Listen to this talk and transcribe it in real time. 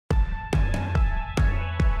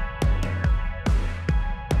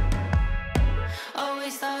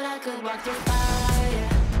thought I could walk through fire.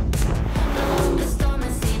 Blow up the storm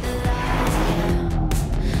and see the light.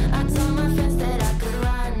 I told my friends that I could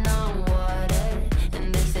run on water,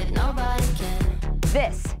 and they said nobody can.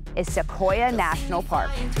 This is Sequoia National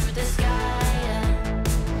Park.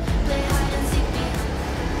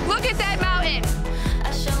 Look at that mountain!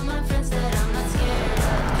 I show my friends that I'm not scared.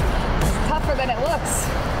 It's tougher than it looks.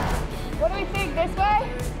 What do we think, this way?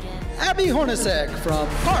 Abby Hornacek from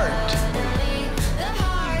Heart.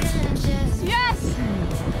 Yes!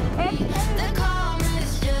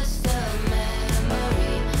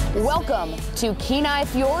 Welcome to Kenai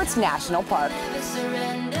Fjords National Park.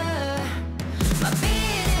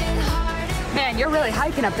 Man, you're really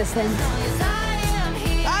hiking up this thing.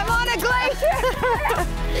 I'm on a glacier!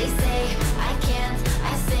 They say I can't,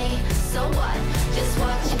 I say, so what? Just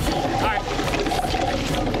watch me. All right.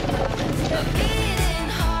 Beating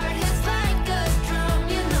heart is like a drum,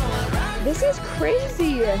 you know I run. This is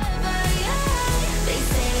crazy. They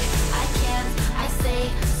say I can't, I say,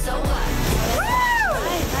 so what?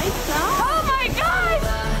 Oh my God!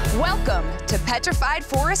 Welcome to Petrified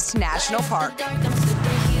Forest National Park.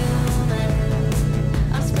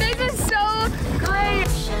 This is so great.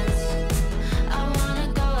 I wanna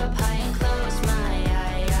go up high and close my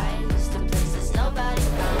eyes to places nobody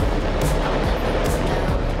found.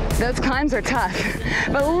 Those climbs are tough,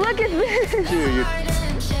 but look at this. Dude,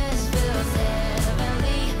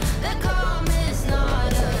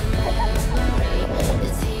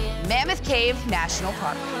 Mammoth Cave National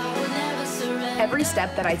Park. Every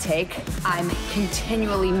step that I take, I'm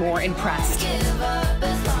continually more impressed.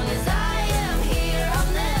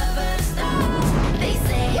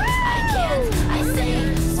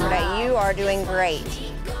 That you are doing great.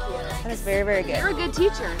 That is very, very good. You're a good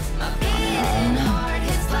teacher.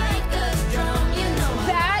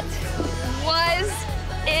 That was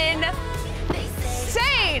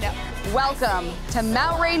insane. Welcome to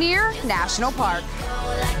Mount Rainier National Park.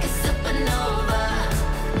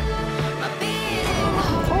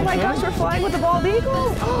 Oh my gosh, we're flying with the bald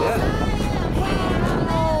eagle.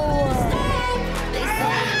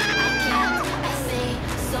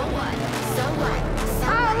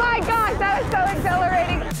 Oh my gosh, that is so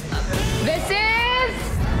exhilarating. This is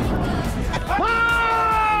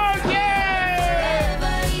Park! Yeah!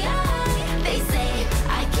 They say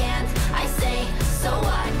I can't, I say, so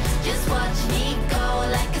what? Just watch me go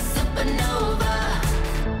like a supernova.